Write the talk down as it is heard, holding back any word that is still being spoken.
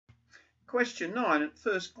Question 9, at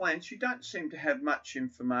first glance, you don't seem to have much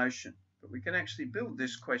information, but we can actually build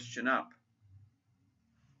this question up.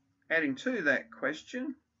 Adding to that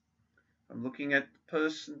question, I'm looking at the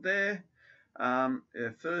person there.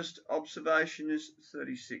 Their first observation is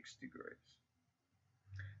 36 degrees.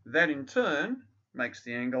 That in turn makes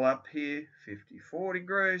the angle up here 54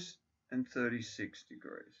 degrees and 36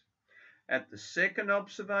 degrees. At the second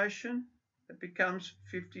observation, it becomes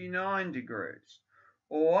 59 degrees,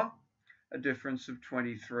 or a difference of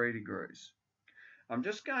 23 degrees. I'm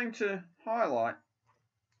just going to highlight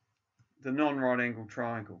the non-right angle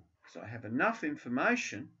triangle, so I have enough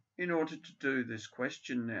information in order to do this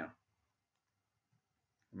question now.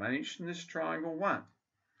 I'm only interested in this triangle 1.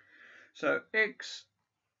 So x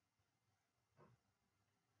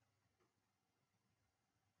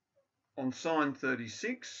on sine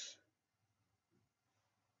 36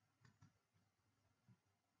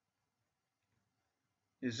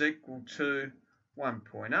 is equal to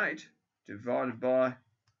 1.8 divided by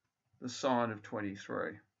the sine of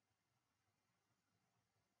 23.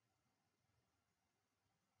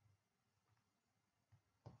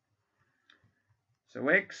 So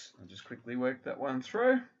x, I'll just quickly work that one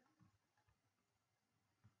through.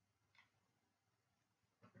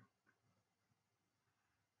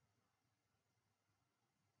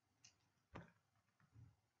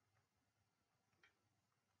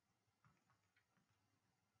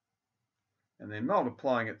 And then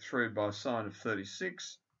multiplying it through by sine of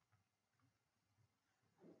 36.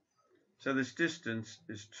 So this distance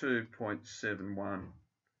is 2.71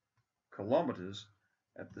 kilometres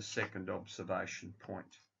at the second observation point,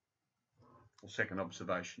 or second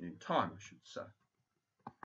observation in time, I should say.